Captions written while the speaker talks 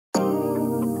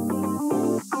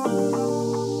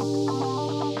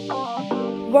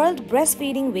World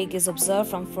Breastfeeding Week is observed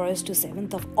from 1st to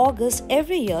 7th of August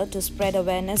every year to spread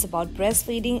awareness about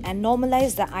breastfeeding and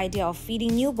normalize the idea of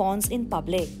feeding newborns in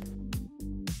public.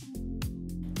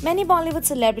 Many Bollywood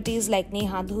celebrities like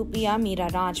Neha Dhupia, Meera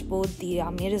Rajput,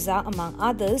 Diya Mirza, among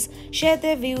others, share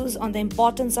their views on the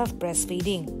importance of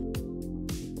breastfeeding.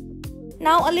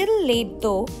 Now, a little late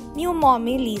though, new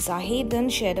mommy Lisa Haydon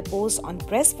shared a post on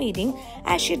breastfeeding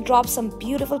as she dropped some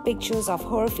beautiful pictures of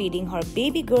her feeding her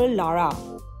baby girl Lara.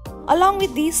 Along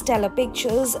with these stellar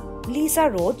pictures, Lisa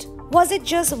wrote, "Was it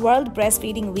just World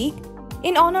Breastfeeding Week?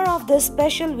 In honor of this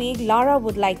special week, Lara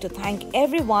would like to thank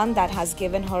everyone that has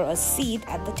given her a seat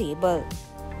at the table."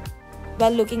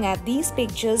 While looking at these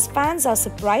pictures, fans are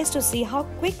surprised to see how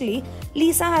quickly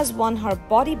Lisa has won her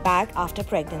body back after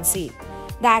pregnancy.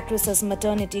 The actress's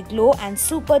maternity glow and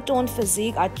super toned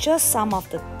physique are just some of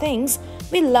the things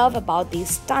we love about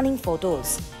these stunning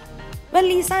photos. Well,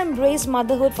 Lisa embraced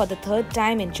motherhood for the third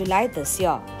time in July this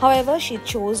year. However, she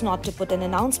chose not to put an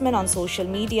announcement on social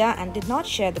media and did not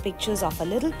share the pictures of her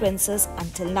little princess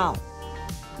until now.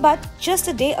 But just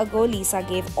a day ago, Lisa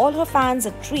gave all her fans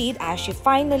a treat as she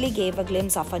finally gave a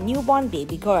glimpse of her newborn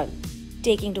baby girl.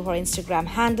 Taking to her Instagram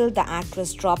handle, the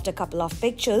actress dropped a couple of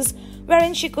pictures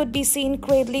wherein she could be seen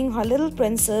cradling her little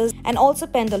princess and also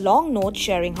penned a long note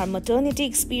sharing her maternity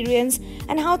experience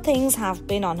and how things have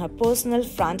been on her personal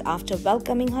front after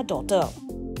welcoming her daughter.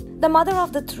 The mother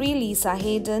of the three, Lisa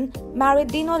Haydon, married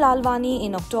Dino Lalwani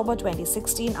in October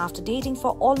 2016 after dating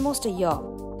for almost a year.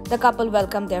 The couple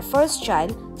welcomed their first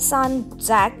child, son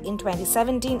Zach, in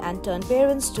 2017 and turned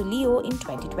parents to Leo in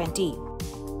 2020.